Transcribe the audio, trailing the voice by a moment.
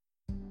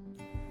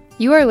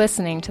You are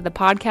listening to the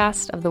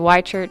podcast of the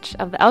Y Church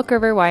of the Elk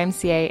River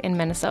YMCA in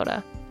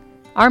Minnesota.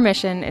 Our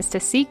mission is to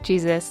seek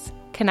Jesus,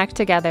 connect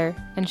together,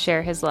 and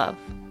share his love.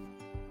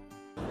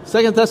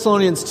 2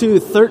 Thessalonians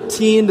 2,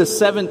 13 to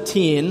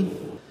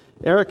 17.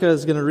 Erica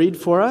is going to read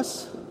for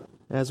us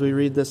as we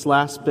read this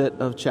last bit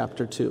of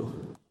chapter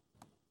 2.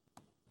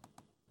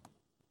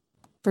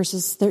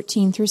 Verses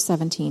 13 through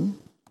 17.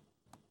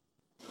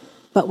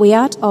 But we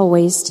ought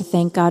always to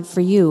thank God for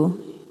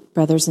you,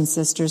 brothers and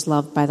sisters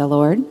loved by the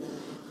Lord,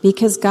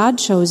 because God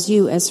chose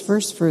you as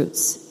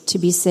firstfruits to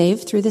be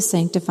saved through the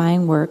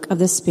sanctifying work of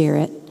the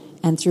Spirit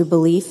and through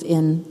belief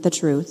in the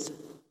truth.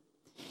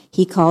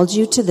 He called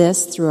you to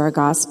this through our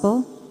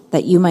gospel,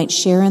 that you might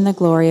share in the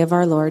glory of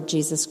our Lord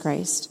Jesus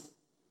Christ.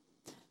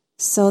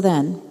 So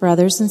then,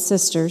 brothers and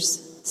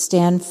sisters,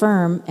 stand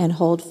firm and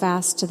hold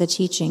fast to the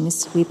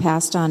teachings we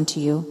passed on to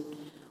you,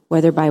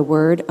 whether by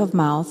word of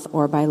mouth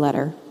or by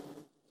letter.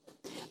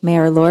 May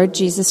our Lord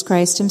Jesus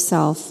Christ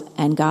himself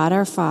and God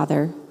our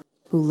Father,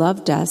 who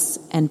loved us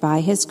and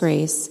by his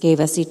grace gave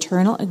us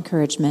eternal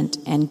encouragement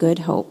and good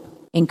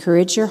hope,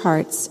 encourage your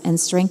hearts and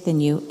strengthen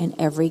you in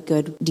every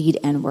good deed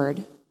and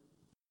word.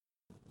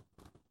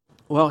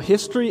 Well,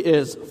 history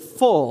is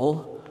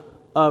full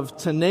of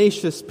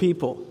tenacious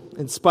people,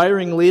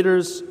 inspiring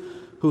leaders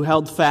who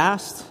held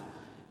fast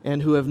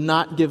and who have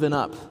not given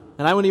up.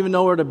 And I wouldn't even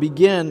know where to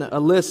begin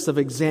a list of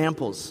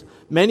examples.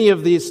 Many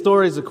of these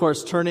stories, of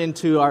course, turn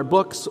into our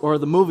books or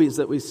the movies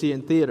that we see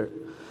in theater.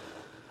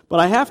 But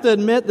I have to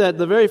admit that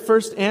the very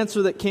first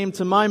answer that came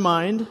to my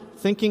mind,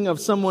 thinking of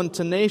someone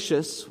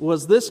tenacious,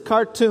 was this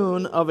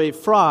cartoon of a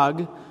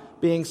frog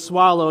being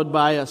swallowed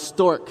by a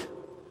stork.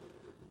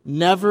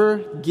 Never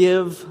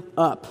give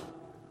up.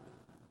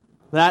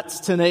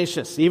 That's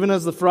tenacious. Even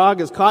as the frog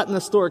is caught in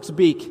the stork's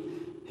beak,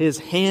 his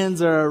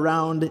hands are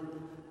around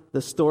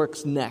the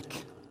stork's neck.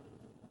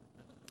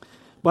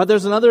 But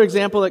there's another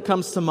example that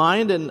comes to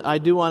mind, and I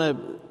do want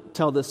to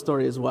tell this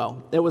story as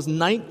well. It was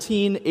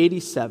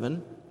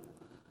 1987.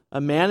 A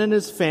man and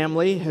his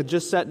family had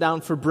just sat down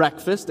for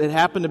breakfast. It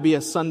happened to be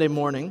a Sunday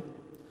morning.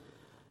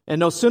 And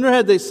no sooner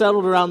had they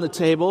settled around the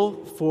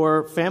table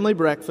for family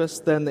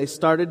breakfast than they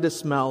started to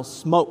smell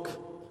smoke.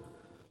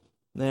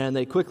 And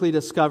they quickly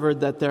discovered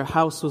that their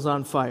house was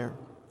on fire.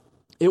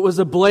 It was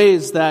a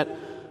blaze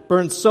that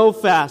burned so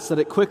fast that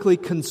it quickly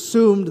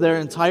consumed their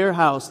entire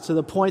house to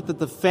the point that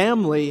the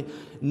family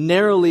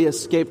narrowly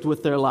escaped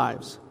with their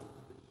lives.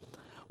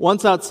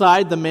 Once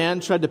outside, the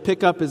man tried to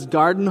pick up his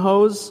garden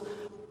hose,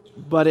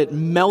 but it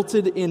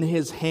melted in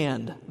his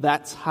hand.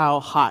 That's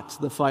how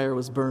hot the fire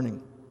was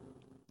burning.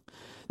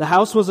 The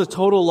house was a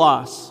total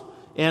loss,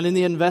 and in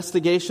the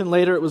investigation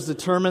later it was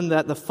determined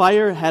that the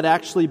fire had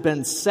actually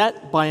been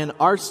set by an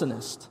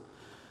arsonist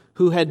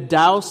who had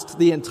doused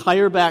the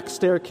entire back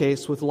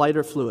staircase with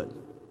lighter fluid.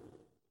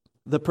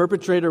 The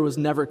perpetrator was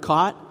never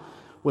caught,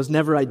 was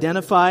never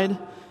identified,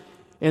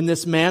 and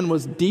this man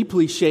was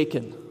deeply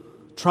shaken,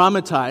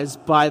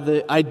 traumatized by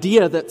the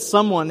idea that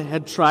someone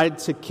had tried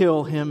to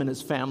kill him and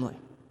his family.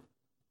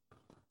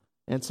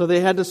 And so they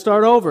had to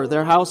start over.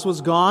 Their house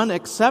was gone,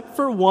 except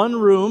for one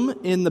room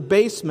in the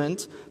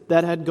basement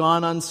that had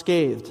gone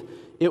unscathed.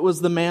 It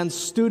was the man's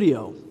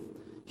studio.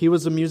 He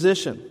was a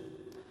musician.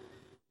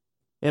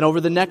 And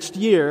over the next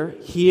year,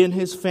 he and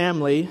his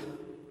family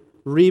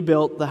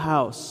rebuilt the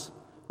house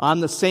on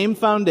the same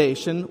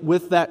foundation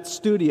with that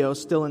studio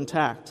still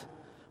intact.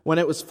 When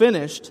it was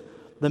finished,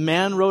 the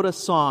man wrote a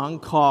song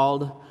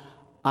called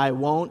 "I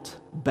Won't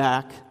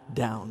Back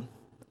Down."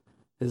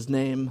 His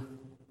name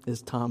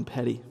is Tom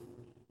Petty.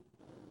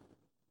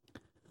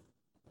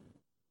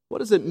 What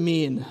does it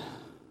mean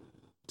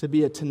to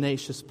be a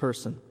tenacious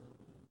person?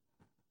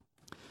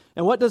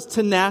 And what does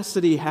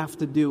tenacity have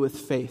to do with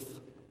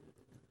faith,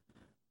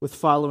 with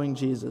following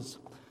Jesus?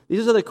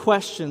 These are the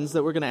questions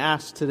that we're going to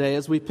ask today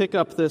as we pick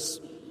up this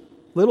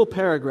little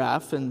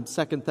paragraph in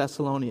 2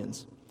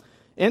 Thessalonians.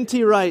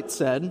 N.T. Wright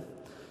said,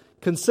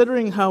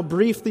 "Considering how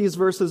brief these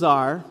verses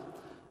are,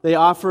 they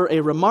offer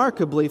a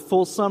remarkably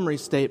full summary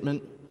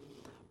statement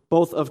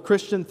both of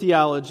Christian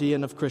theology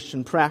and of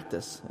Christian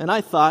practice." And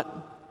I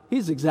thought,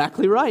 he's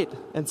exactly right.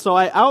 And so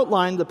I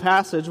outlined the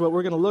passage, what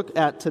we're going to look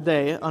at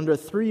today, under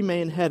three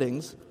main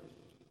headings: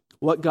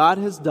 what God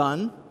has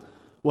done,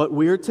 what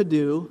we're to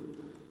do,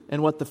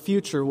 and what the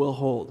future will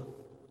hold.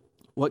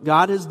 What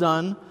God has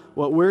done,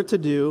 what we're to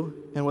do,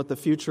 and what the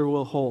future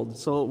will hold.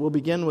 So we'll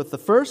begin with the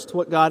first,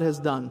 what God has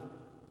done.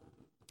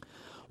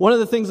 One of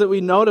the things that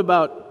we note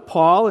about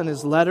Paul and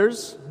his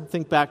letters,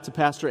 think back to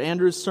Pastor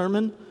Andrew's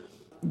sermon,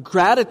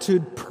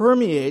 gratitude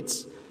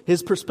permeates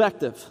his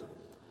perspective.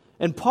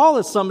 And Paul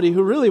is somebody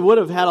who really would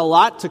have had a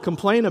lot to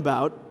complain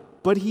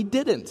about, but he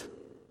didn't.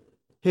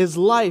 His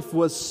life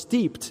was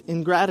steeped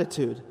in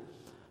gratitude.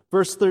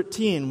 Verse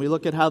 13, we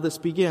look at how this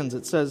begins.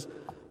 It says,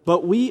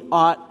 "But we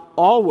ought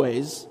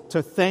always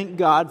to thank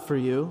God for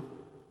you,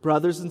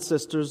 brothers and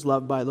sisters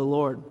loved by the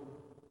Lord."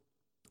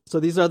 So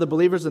these are the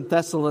believers in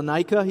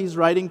Thessalonica he's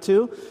writing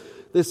to,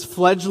 this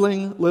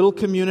fledgling little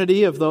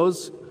community of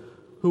those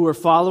who were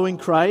following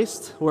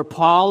Christ, where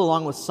Paul,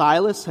 along with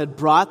Silas, had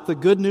brought the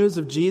good news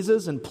of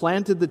Jesus and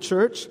planted the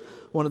church,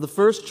 one of the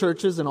first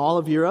churches in all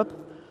of Europe.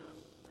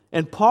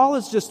 And Paul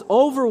is just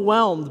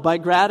overwhelmed by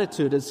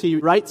gratitude as he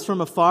writes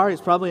from afar. He's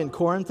probably in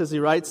Corinth as he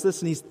writes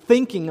this, and he's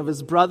thinking of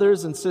his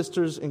brothers and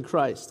sisters in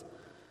Christ.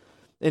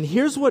 And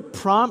here's what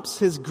prompts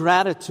his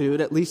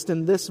gratitude, at least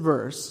in this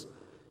verse.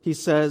 He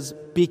says,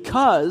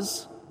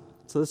 because,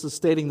 so this is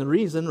stating the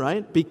reason,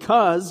 right?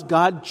 Because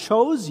God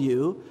chose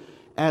you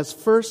as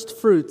first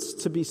fruits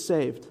to be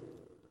saved.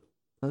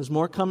 Now, there's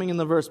more coming in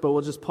the verse, but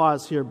we'll just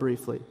pause here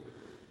briefly.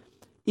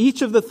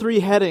 Each of the three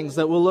headings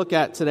that we'll look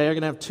at today are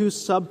going to have two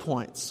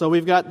subpoints. So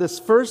we've got this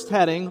first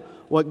heading,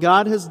 what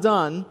God has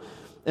done,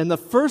 and the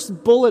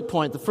first bullet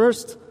point, the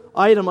first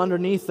item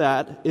underneath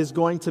that is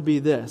going to be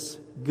this: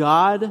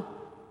 God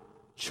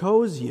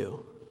chose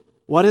you.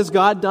 What has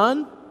God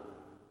done?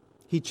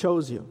 He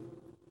chose you.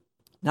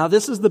 Now,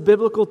 this is the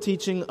biblical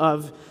teaching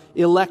of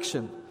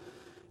election.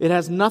 It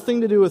has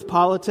nothing to do with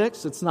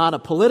politics. It's not a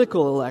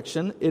political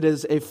election. It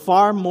is a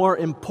far more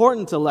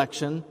important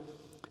election,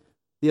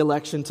 the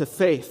election to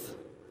faith.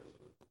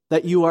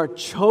 That you are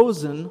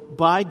chosen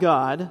by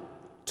God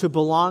to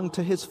belong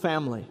to His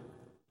family.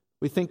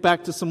 We think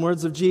back to some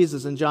words of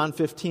Jesus in John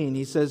 15.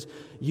 He says,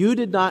 "You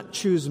did not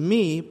choose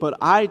me, but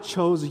I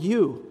chose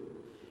you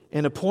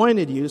and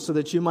appointed you so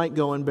that you might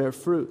go and bear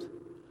fruit."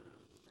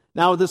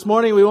 Now, this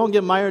morning we won't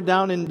get mired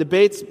down in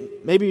debates.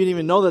 Maybe you didn't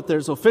even know that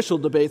there's official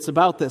debates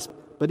about this.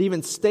 But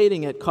even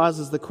stating it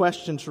causes the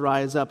question to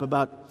rise up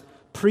about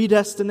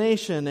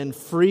predestination and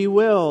free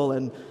will,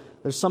 and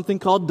there's something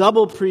called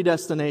double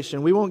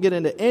predestination. We won't get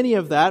into any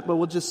of that, but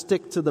we'll just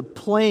stick to the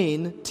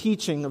plain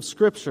teaching of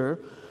Scripture.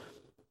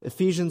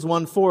 Ephesians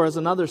 1:4 is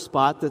another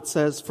spot that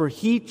says, "For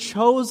He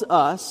chose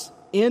us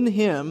in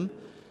Him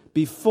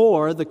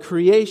before the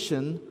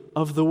creation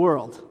of the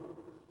world."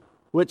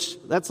 Which,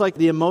 that's like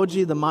the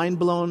emoji, the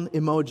mind-blown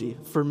emoji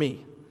for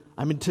me.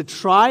 I mean, to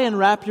try and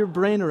wrap your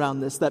brain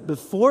around this, that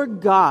before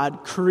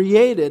God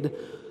created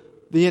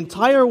the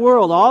entire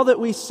world, all that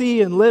we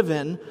see and live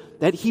in,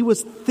 that He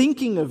was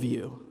thinking of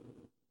you.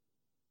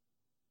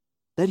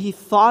 That He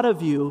thought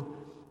of you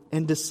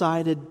and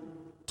decided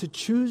to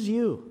choose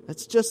you.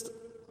 It's just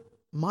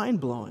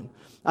mind-blowing.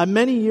 I'm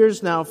many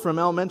years now from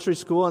elementary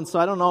school, and so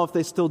I don't know if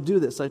they still do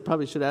this. I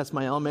probably should ask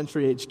my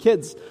elementary-age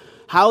kids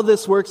how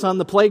this works on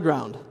the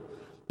playground.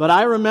 But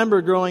I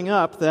remember growing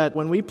up that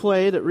when we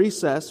played at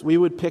recess, we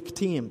would pick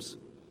teams.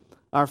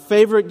 Our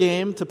favorite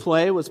game to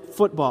play was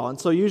football.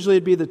 And so usually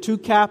it'd be the two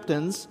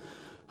captains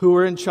who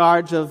were in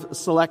charge of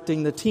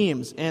selecting the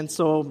teams. And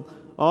so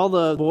all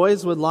the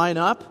boys would line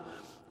up,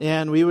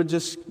 and we would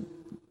just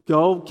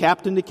go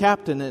captain to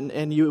captain.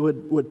 And you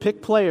would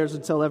pick players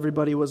until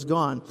everybody was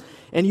gone.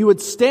 And you would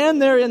stand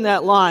there in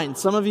that line.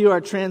 Some of you are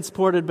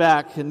transported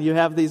back, and you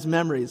have these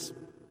memories.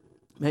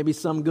 Maybe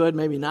some good,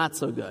 maybe not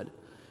so good.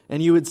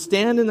 And you would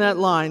stand in that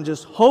line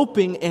just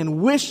hoping and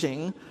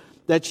wishing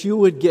that you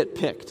would get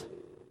picked.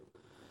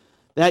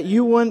 That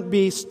you wouldn't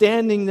be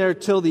standing there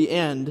till the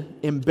end,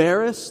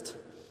 embarrassed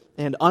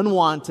and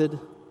unwanted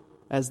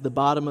as the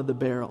bottom of the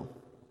barrel.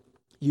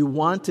 You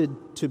wanted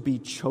to be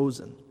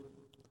chosen.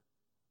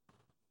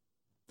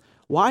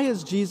 Why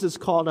is Jesus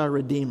called our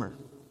Redeemer?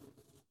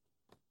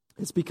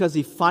 It's because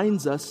He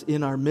finds us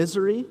in our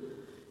misery,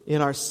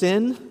 in our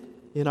sin,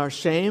 in our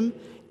shame,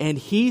 and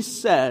He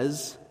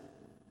says,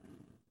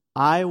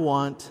 "I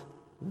want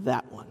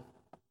that one."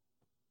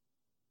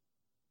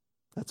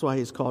 That's why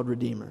He's called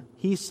Redeemer.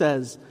 He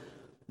says,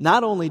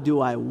 not only do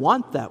I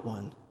want that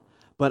one,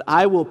 but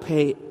I will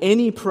pay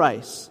any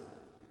price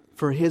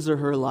for his or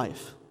her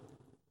life,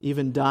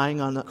 even dying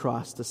on the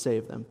cross to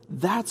save them.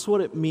 That's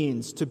what it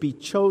means to be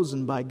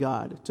chosen by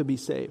God, to be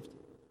saved.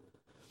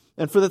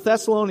 And for the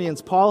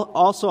Thessalonians, Paul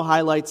also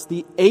highlights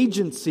the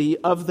agency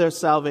of their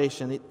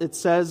salvation. It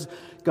says,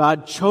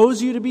 God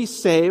chose you to be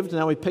saved.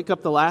 Now we pick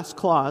up the last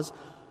clause.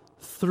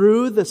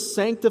 Through the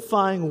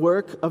sanctifying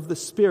work of the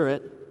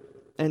Spirit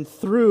and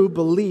through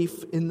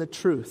belief in the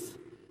truth.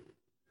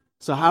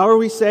 So how are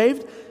we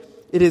saved?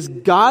 It is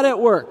God at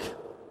work.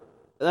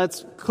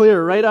 That's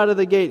clear right out of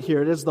the gate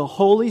here. It is the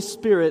Holy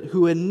Spirit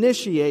who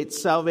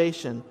initiates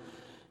salvation.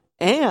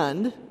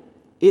 And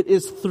it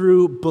is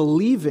through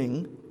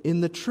believing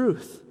in the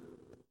truth.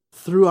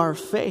 Through our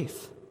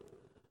faith.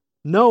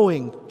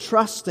 Knowing,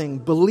 trusting,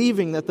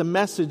 believing that the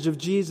message of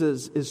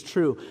Jesus is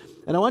true.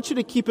 And I want you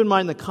to keep in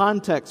mind the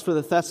context for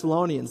the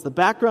Thessalonians. The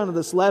background of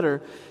this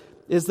letter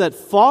is that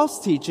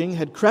false teaching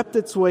had crept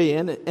its way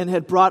in and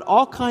had brought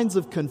all kinds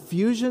of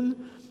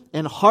confusion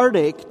and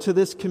heartache to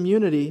this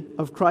community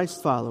of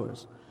Christ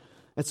followers.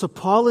 And so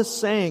Paul is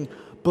saying,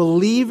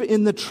 believe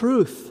in the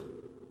truth.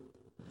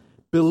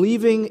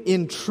 Believing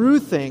in true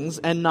things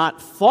and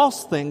not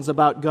false things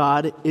about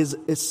God is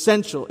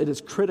essential. It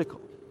is critical.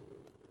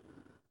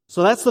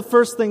 So that's the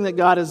first thing that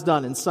God has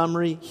done. In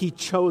summary, He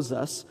chose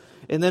us.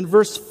 And then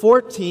verse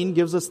 14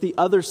 gives us the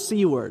other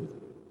C word.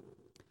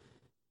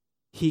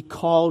 He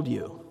called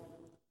you.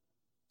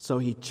 So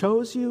He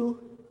chose you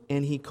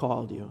and He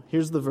called you.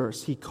 Here's the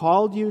verse. He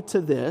called you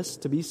to this,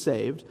 to be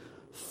saved,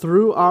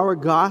 through our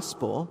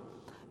gospel,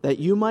 that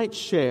you might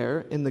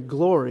share in the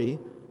glory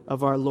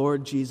of our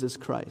Lord Jesus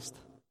Christ.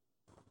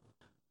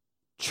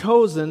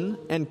 Chosen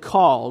and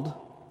called,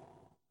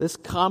 this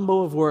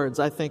combo of words,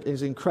 I think,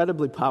 is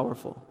incredibly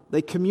powerful.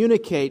 They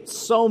communicate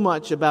so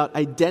much about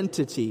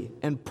identity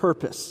and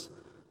purpose,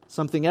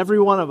 something every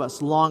one of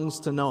us longs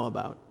to know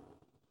about.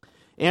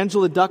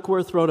 Angela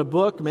Duckworth wrote a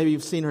book. Maybe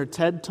you've seen her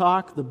TED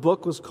Talk. The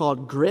book was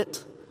called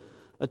Grit,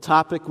 a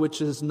topic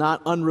which is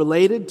not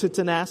unrelated to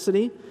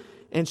tenacity.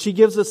 And she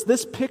gives us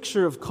this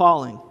picture of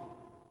calling.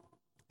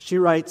 She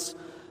writes,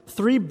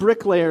 3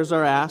 bricklayers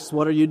are asked,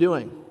 "What are you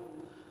doing?"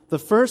 The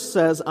first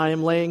says, "I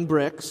am laying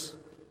bricks."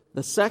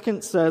 The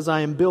second says,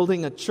 "I am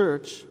building a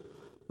church."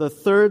 The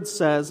third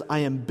says, "I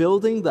am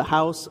building the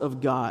house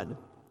of God."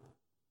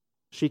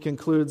 She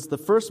concludes, the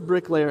first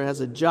bricklayer has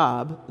a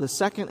job, the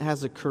second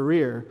has a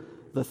career,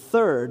 the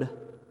third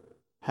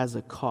has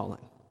a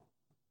calling.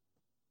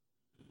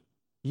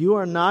 You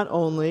are not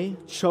only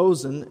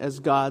chosen as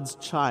God's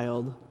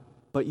child,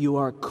 but you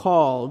are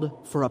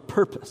called for a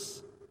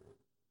purpose,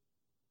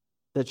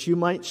 that you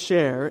might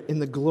share in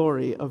the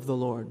glory of the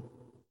Lord.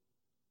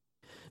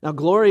 Now,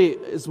 glory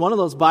is one of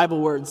those Bible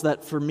words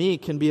that for me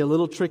can be a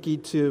little tricky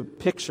to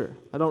picture.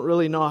 I don't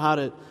really know how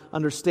to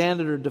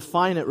understand it or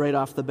define it right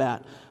off the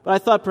bat. But I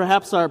thought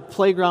perhaps our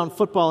playground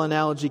football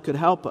analogy could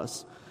help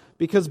us.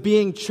 Because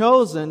being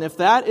chosen, if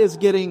that is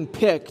getting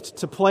picked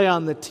to play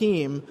on the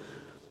team,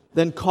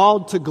 then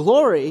called to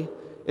glory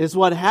is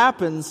what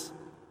happens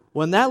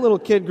when that little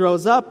kid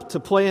grows up to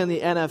play in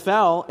the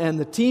NFL and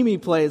the team he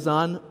plays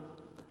on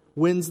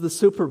wins the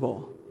Super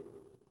Bowl.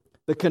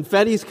 The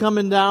confetti's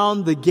coming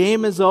down, the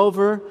game is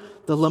over,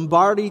 the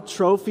Lombardi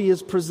trophy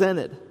is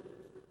presented.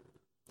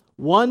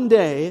 One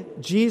day,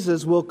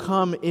 Jesus will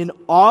come in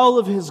all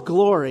of His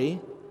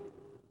glory,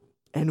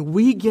 and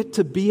we get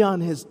to be on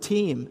His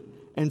team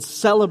and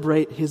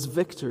celebrate His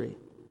victory.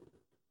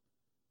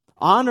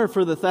 Honor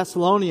for the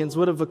Thessalonians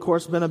would have, of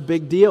course, been a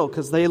big deal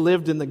because they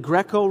lived in the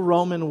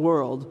Greco-Roman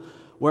world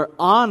where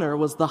honor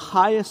was the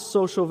highest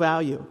social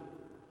value.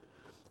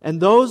 And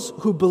those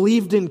who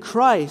believed in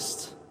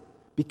Christ,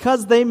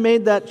 because they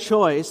made that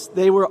choice,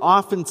 they were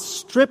often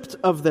stripped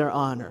of their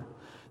honor.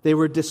 They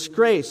were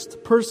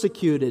disgraced,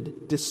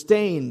 persecuted,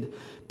 disdained,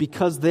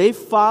 because they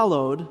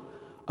followed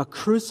a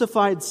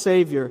crucified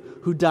Savior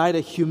who died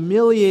a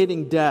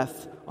humiliating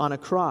death on a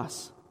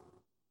cross.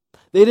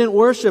 They didn't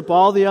worship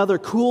all the other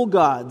cool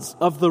gods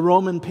of the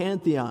Roman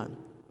pantheon.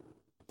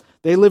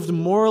 They lived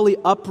morally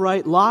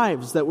upright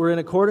lives that were in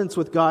accordance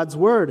with God's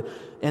word,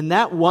 and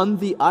that won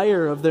the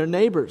ire of their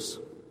neighbors.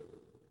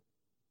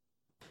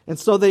 And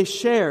so they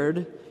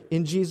shared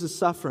in Jesus'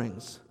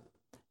 sufferings.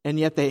 And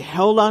yet they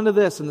held on to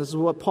this, and this is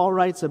what Paul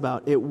writes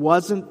about. It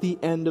wasn't the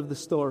end of the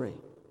story.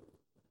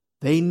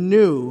 They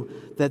knew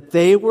that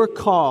they were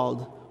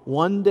called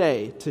one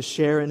day to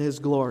share in His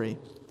glory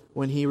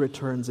when He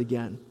returns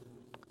again.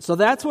 So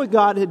that's what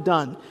God had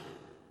done,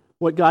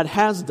 what God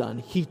has done.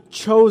 He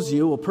chose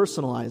you, we'll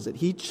personalize it.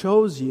 He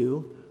chose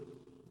you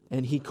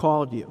and He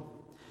called you.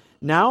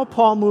 Now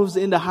Paul moves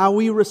into how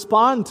we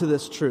respond to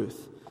this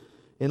truth.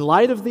 In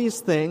light of these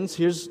things,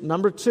 here's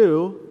number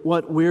 2,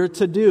 what we're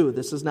to do.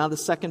 This is now the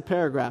second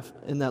paragraph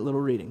in that little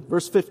reading.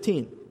 Verse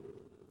 15.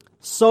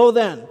 So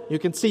then, you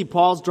can see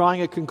Paul's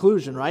drawing a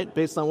conclusion, right?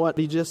 Based on what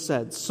he just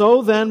said.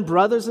 So then,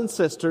 brothers and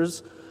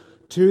sisters,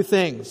 2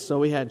 things. So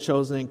we had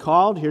chosen and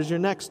called. Here's your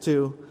next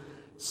 2.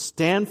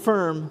 Stand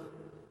firm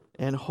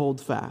and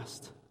hold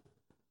fast.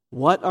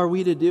 What are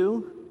we to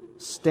do?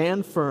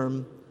 Stand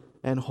firm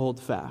and hold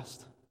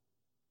fast.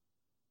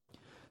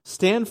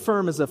 Stand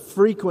firm is a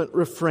frequent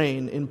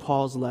refrain in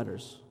Paul's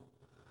letters.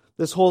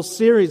 This whole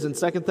series in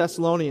 2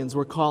 Thessalonians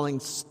we're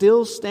calling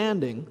Still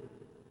Standing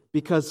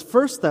because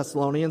 1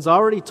 Thessalonians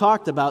already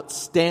talked about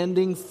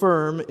standing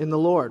firm in the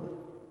Lord.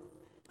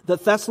 The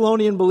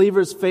Thessalonian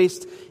believers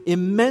faced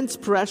immense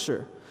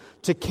pressure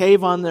to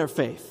cave on their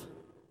faith,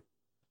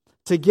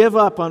 to give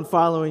up on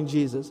following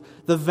Jesus.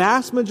 The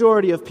vast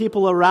majority of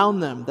people around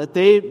them that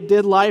they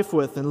did life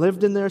with and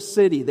lived in their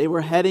city, they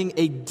were heading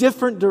a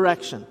different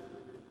direction,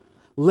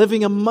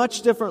 living a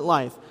much different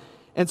life.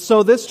 And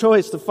so this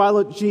choice to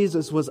follow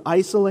Jesus was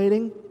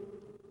isolating.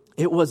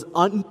 It was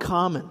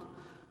uncommon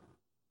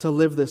to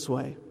live this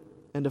way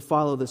and to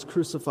follow this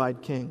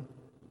crucified King,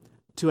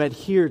 to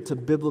adhere to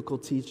biblical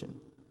teaching.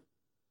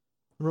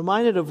 I'm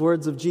reminded of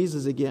words of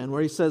Jesus again,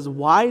 where He says,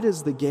 "Wide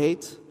is the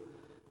gate,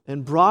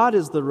 and broad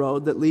is the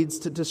road that leads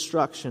to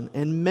destruction,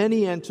 and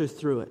many enter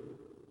through it.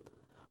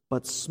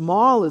 But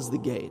small is the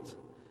gate,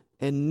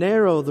 and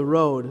narrow the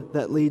road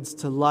that leads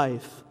to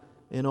life,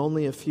 and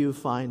only a few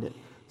find it."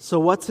 So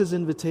what's His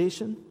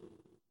invitation?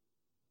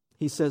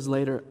 He says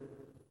later,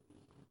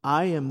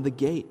 I am the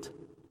gate.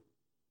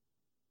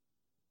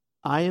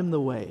 I am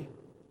the way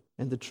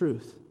and the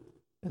truth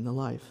and the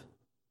life.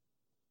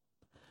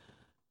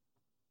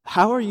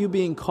 How are you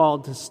being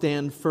called to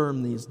stand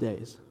firm these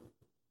days?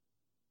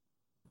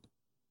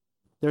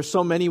 There's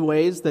so many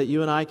ways that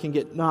you and I can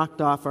get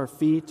knocked off our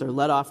feet or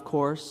let off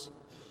course.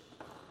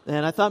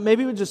 And I thought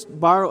maybe we'd just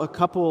borrow a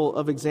couple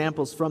of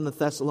examples from the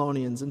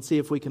Thessalonians and see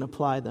if we can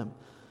apply them.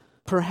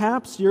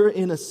 Perhaps you're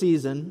in a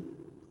season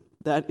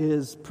that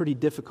is pretty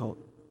difficult.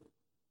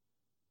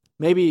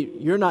 Maybe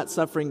you're not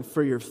suffering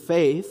for your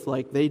faith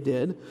like they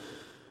did,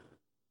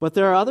 but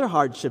there are other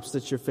hardships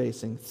that you're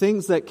facing,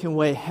 things that can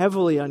weigh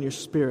heavily on your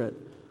spirit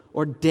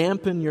or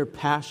dampen your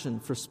passion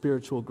for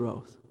spiritual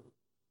growth.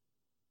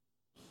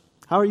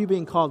 How are you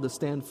being called to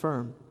stand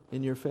firm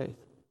in your faith?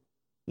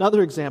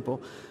 Another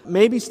example,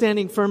 maybe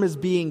standing firm is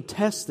being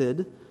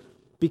tested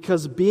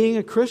because being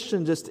a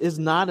Christian just is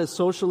not as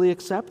socially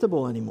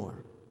acceptable anymore.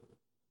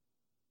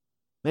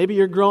 Maybe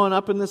you're growing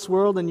up in this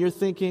world and you're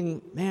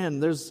thinking, man,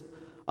 there's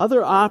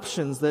other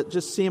options that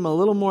just seem a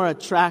little more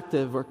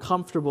attractive or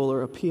comfortable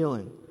or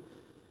appealing.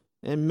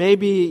 And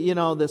maybe,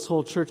 this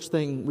whole church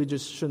thing we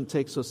just shouldn't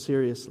take so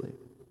seriously.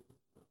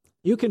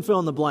 You can fill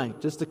in the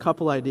blank, just a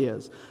couple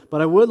ideas.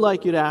 But I would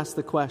like you to ask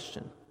the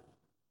question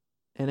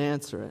and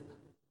answer it.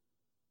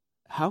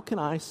 How can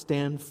I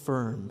stand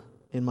firm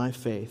in my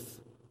faith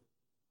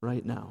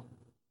right now?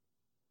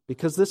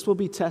 Because this will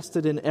be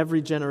tested in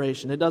every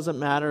generation. It doesn't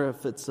matter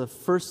if it's a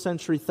first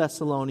century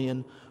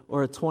Thessalonian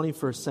or a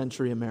 21st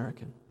century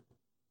American.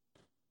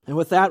 And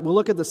with that, we'll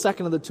look at the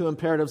second of the two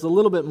imperatives a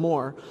little bit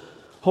more.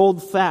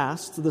 Hold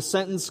fast. The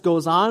sentence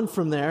goes on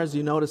from there, as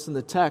you notice in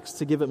the text,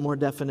 to give it more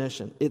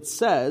definition. It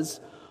says,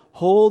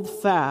 hold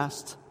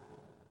fast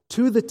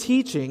to the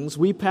teachings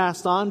we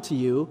passed on to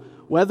you,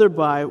 whether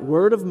by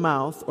word of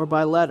mouth or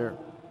by letter.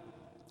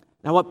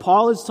 Now, what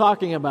Paul is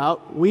talking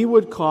about, we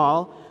would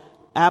call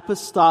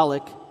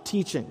apostolic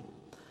teaching.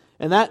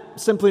 And that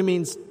simply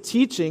means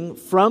teaching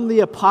from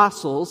the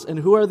apostles. And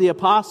who are the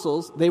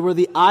apostles? They were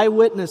the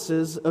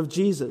eyewitnesses of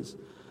Jesus,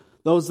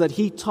 those that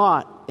he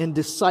taught and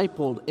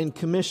discipled and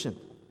commissioned.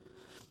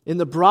 In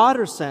the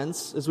broader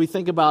sense, as we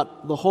think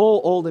about the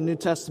whole Old and New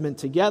Testament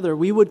together,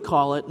 we would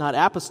call it not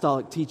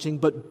apostolic teaching,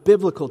 but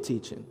biblical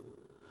teaching.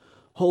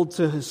 Hold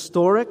to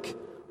historic,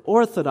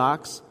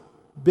 orthodox,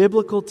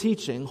 biblical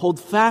teaching. Hold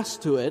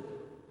fast to it.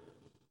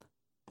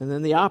 And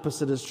then the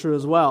opposite is true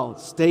as well.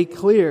 Stay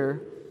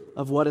clear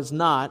of what is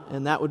not,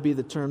 and that would be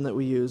the term that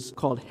we use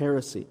called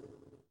heresy.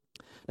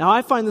 Now,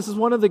 I find this is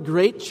one of the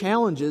great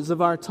challenges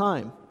of our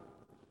time.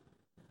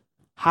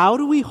 How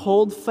do we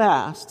hold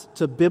fast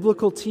to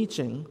biblical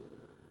teaching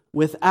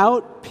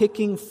without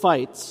picking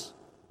fights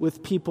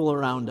with people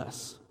around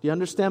us? Do you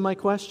understand my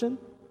question?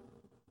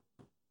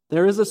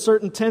 There is a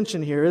certain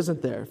tension here,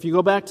 isn't there? If you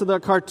go back to the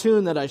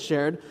cartoon that I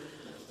shared,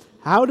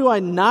 how do I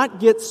not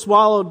get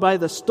swallowed by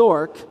the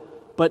stork,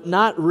 but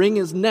not wring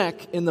his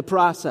neck in the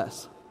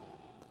process?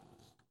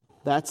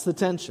 That's the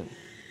tension.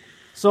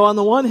 So on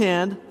the one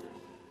hand,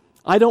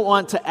 I don't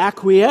want to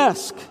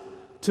acquiesce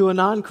to a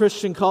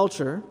non-Christian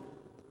culture,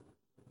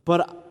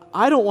 but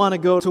I don't want to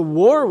go to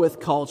war with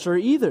culture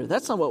either.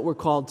 That's not what we're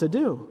called to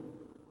do.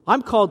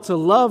 I'm called to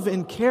love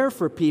and care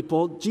for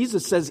people.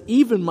 Jesus says,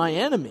 even my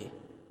enemy.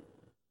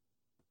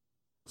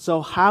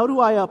 So how do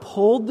I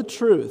uphold the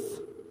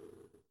truth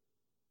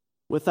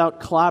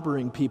without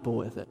clobbering people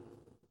with it?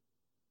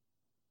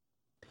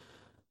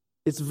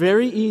 It's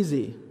very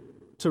easy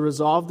to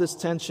resolve this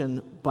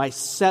tension by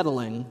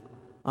settling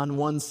on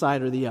one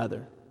side or the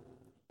other.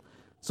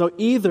 So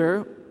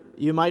either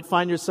you might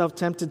find yourself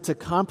tempted to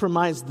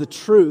compromise the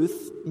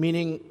truth,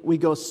 meaning we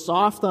go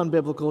soft on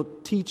biblical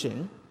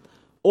teaching,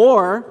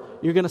 or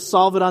you're going to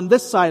solve it on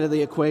this side of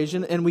the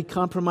equation and we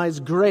compromise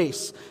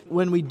grace.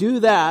 When we do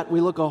that, we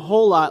look a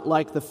whole lot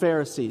like the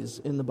Pharisees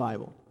in the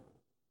Bible.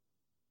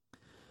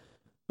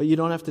 But you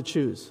don't have to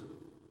choose.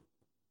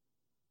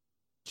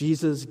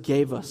 Jesus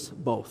gave us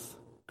both,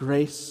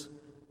 grace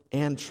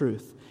and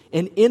truth.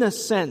 And in a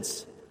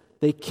sense,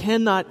 they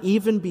cannot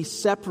even be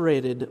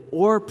separated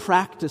or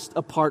practiced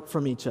apart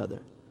from each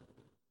other.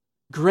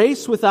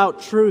 Grace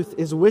without truth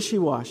is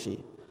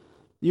wishy-washy.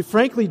 You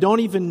frankly don't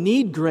even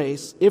need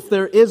grace if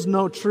there is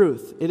no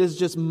truth. It is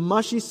just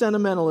mushy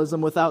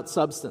sentimentalism without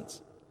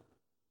substance.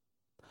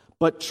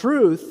 But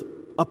truth,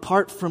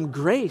 apart from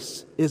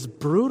grace, is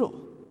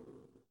brutal.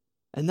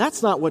 And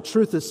that's not what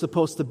truth is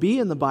supposed to be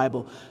in the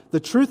Bible. The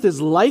truth is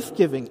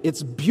life-giving.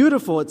 It's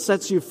beautiful. It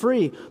sets you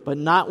free, but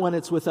not when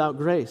it's without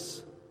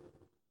grace.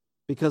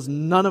 Because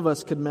none of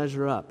us could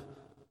measure up.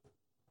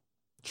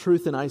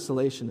 Truth in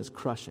isolation is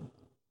crushing.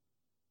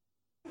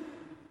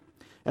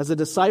 As a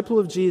disciple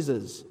of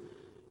Jesus,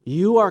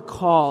 you are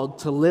called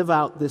to live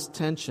out this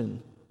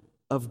tension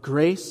of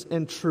grace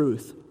and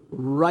truth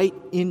right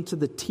into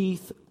the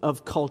teeth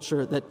of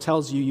culture that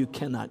tells you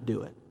cannot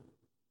do it.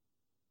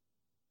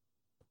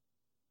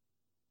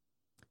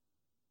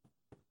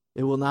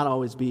 It will not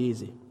always be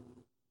easy.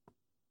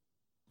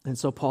 And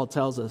so Paul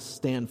tells us,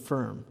 stand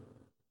firm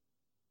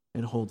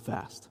and hold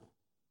fast.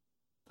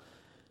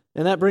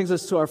 And that brings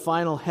us to our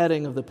final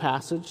heading of the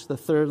passage, the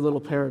third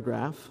little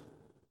paragraph,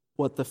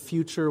 what the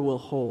future will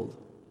hold.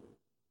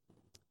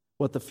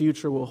 What the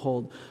future will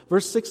hold.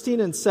 Verse 16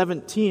 and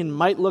 17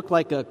 might look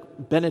like a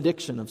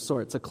benediction of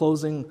sorts, a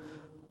closing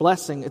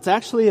blessing. It's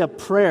actually a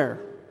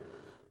prayer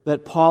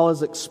that Paul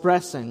is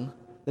expressing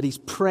that he's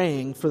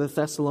praying for the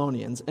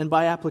Thessalonians, and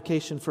by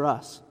application for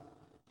us.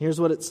 Here's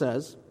what it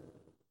says.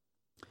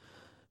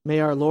 May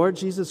our Lord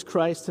Jesus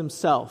Christ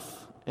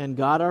himself and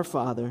God our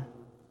Father,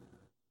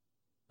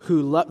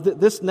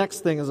 this next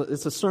thing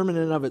it's a sermon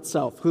in and of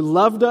itself, who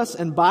loved us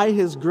and by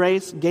his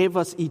grace gave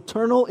us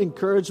eternal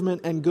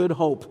encouragement and good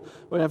hope.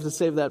 We'd have to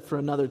save that for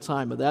another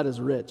time, but that is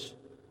rich.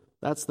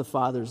 That's the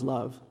Father's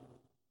love.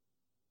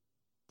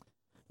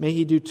 May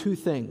he do two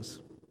things.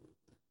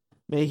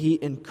 May he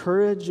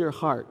encourage your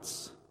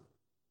hearts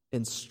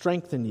and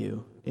strengthen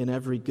you in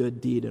every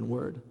good deed and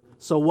word.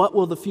 So what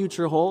will the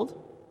future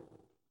hold?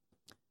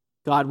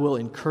 God will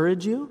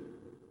encourage you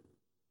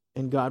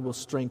and God will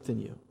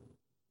strengthen you.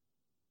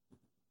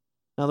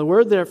 Now, the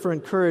word there for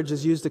encourage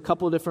is used a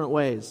couple of different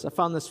ways. I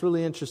found this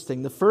really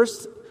interesting. The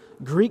first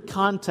Greek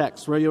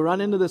context where you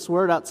run into this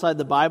word outside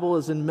the Bible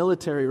is in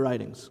military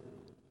writings,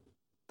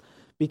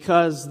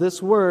 because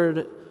this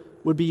word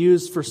would be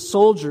used for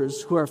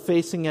soldiers who are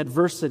facing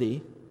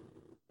adversity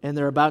and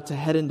they're about to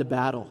head into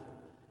battle,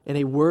 and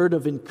a word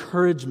of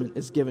encouragement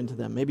is given to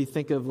them. Maybe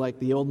think of like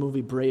the old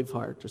movie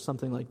Braveheart or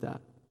something like that.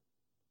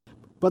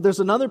 But there's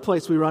another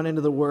place we run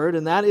into the word,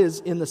 and that is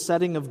in the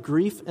setting of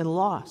grief and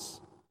loss.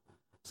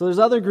 So there's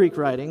other Greek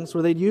writings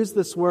where they'd use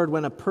this word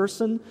when a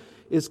person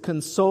is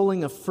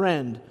consoling a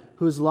friend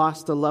who's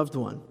lost a loved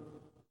one.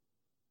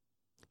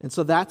 And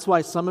so that's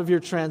why some of your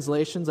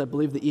translations, I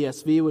believe the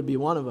ESV would be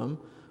one of them,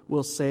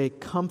 will say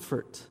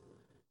comfort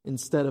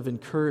instead of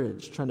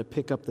encourage, trying to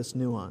pick up this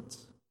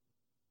nuance.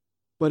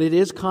 But it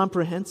is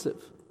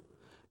comprehensive.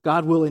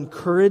 God will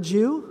encourage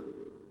you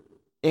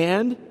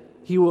and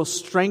he will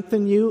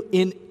strengthen you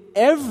in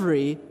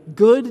every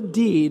good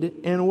deed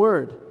and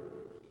word.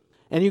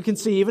 And you can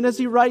see, even as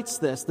he writes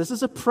this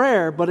is a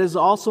prayer, but is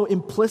also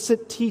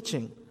implicit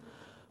teaching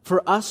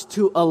for us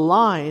to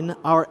align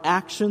our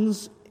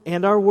actions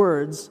and our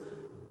words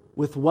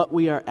with what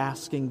we are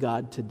asking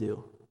God to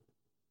do.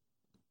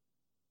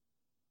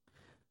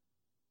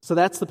 So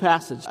that's the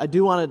passage. I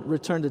do want to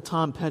return to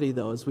Tom Petty,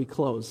 though, as we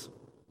close.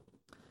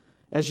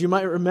 As you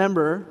might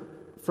remember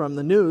from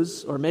the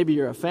news, or maybe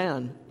you're a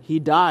fan, he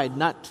died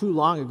not too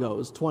long ago. It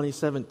was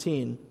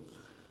 2017.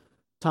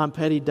 Tom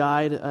Petty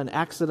died an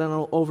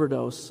accidental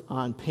overdose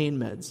on pain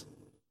meds.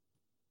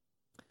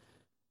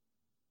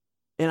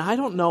 And I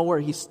don't know where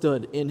he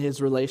stood in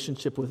his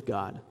relationship with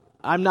God.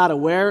 I'm not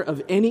aware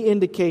of any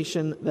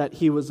indication that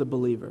he was a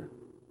believer.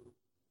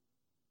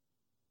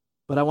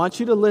 But I want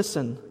you to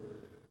listen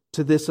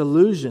to this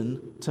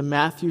allusion to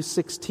Matthew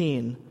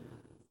 16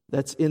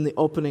 that's in the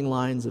opening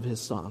lines of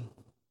his song.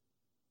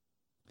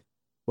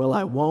 Well,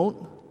 I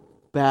won't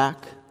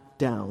back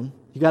down.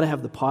 You got to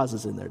have the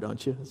pauses in there,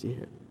 don't you, as you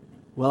hear it?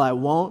 Well, I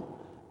won't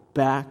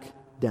back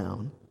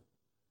down.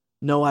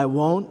 No, I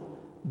won't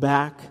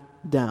back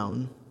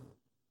down.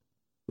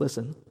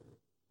 Listen,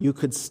 you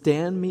could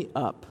stand me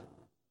up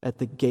at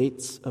the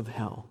gates of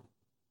hell,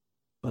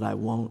 but I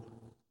won't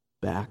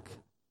back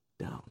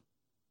down.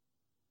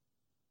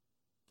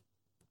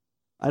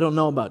 I don't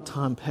know about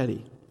Tom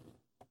Petty,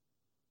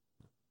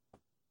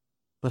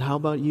 but how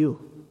about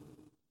you?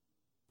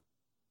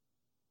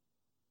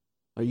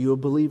 Are you a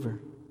believer?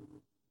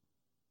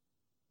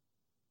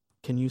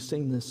 Can you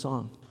sing this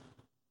song?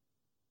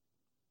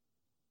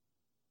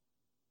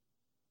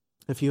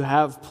 If you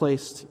have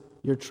placed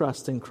your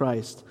trust in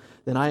Christ,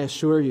 then I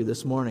assure you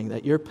this morning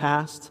that your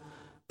past,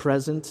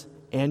 present,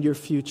 and your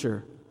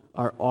future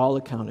are all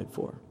accounted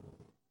for.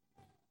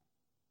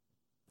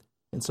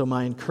 And so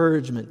my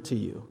encouragement to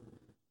you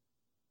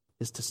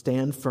is to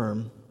stand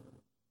firm,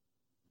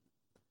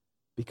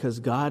 because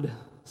God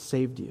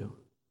saved you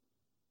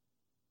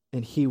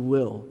and he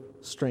will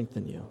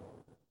strengthen you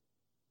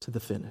to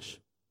the finish.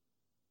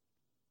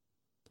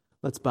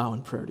 Let's bow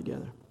in prayer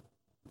together.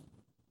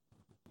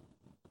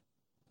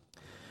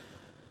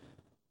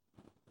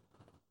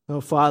 Oh,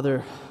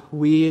 Father,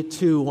 we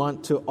too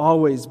want to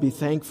always be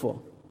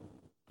thankful,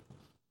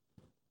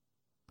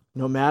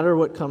 no matter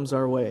what comes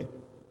our way.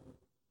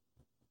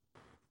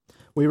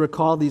 We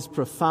recall these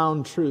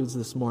profound truths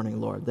this morning,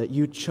 Lord, that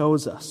you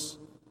chose us.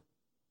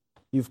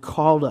 You've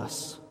called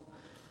us.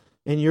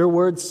 And your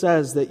word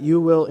says that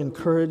you will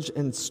encourage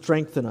and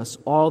strengthen us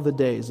all the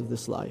days of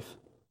this life.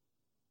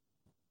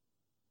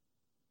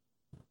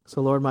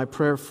 So, Lord, my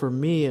prayer for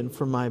me and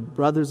for my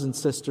brothers and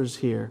sisters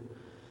here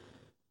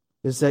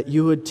is that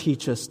you would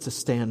teach us to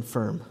stand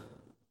firm.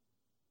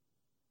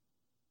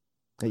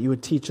 That you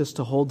would teach us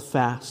to hold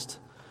fast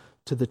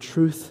to the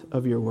truth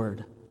of your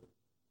word.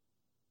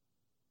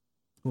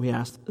 We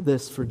ask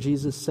this for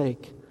Jesus'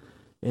 sake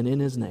and in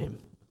his name.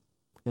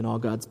 And all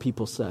God's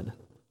people said,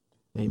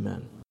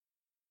 amen.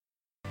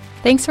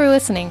 Thanks for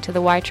listening to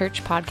the Y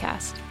Church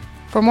podcast.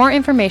 For more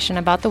information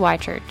about the Y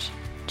Church,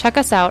 check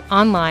us out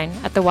online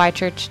at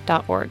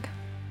theychurch.org.